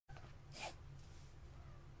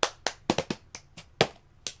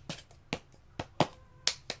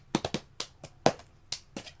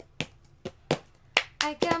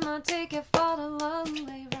I got my ticket for the long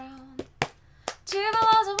way round. 2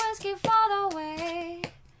 bottles of whiskey for the way.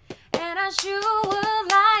 And I sure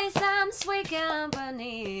would like some sweet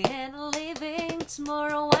company. And leaving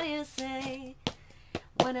tomorrow, what do you say?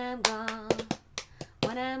 When I'm gone,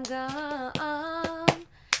 when I'm gone,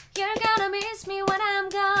 you're gonna miss me when I'm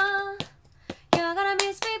gone. You're gonna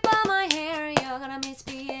miss me by my hair. You're gonna miss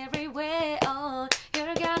me everywhere. Oh,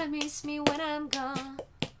 you're gonna miss me when I'm gone.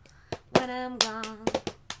 When I'm gone,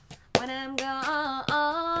 when I'm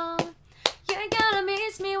gone, you're gonna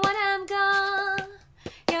miss me when I'm gone.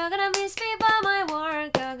 You're gonna miss me by my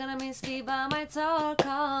work. You're gonna miss me by my talk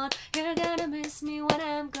on. You're gonna miss me when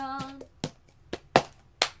I'm gone.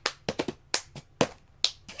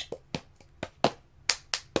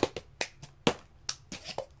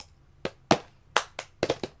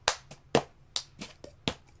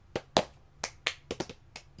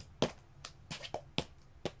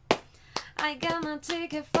 I got my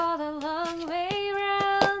ticket for the long way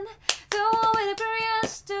round, the one with the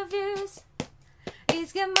prettiest of views.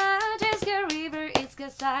 It's got mountains, it's got river, it's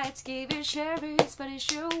got sights, give you cherries, but it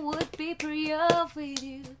sure would be pretty off with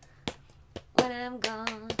you. When I'm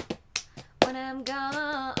gone, when I'm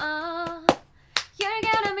gone, you're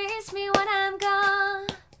gonna miss me when I'm gone.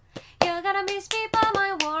 You're gonna miss me by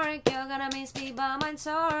my work, you're gonna miss me by my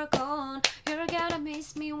circle. You're gonna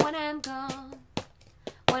miss me when I'm gone.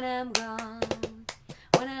 When I'm gone,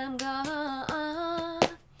 when I'm gone,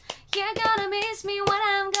 you're gonna miss me when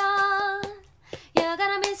I'm gone.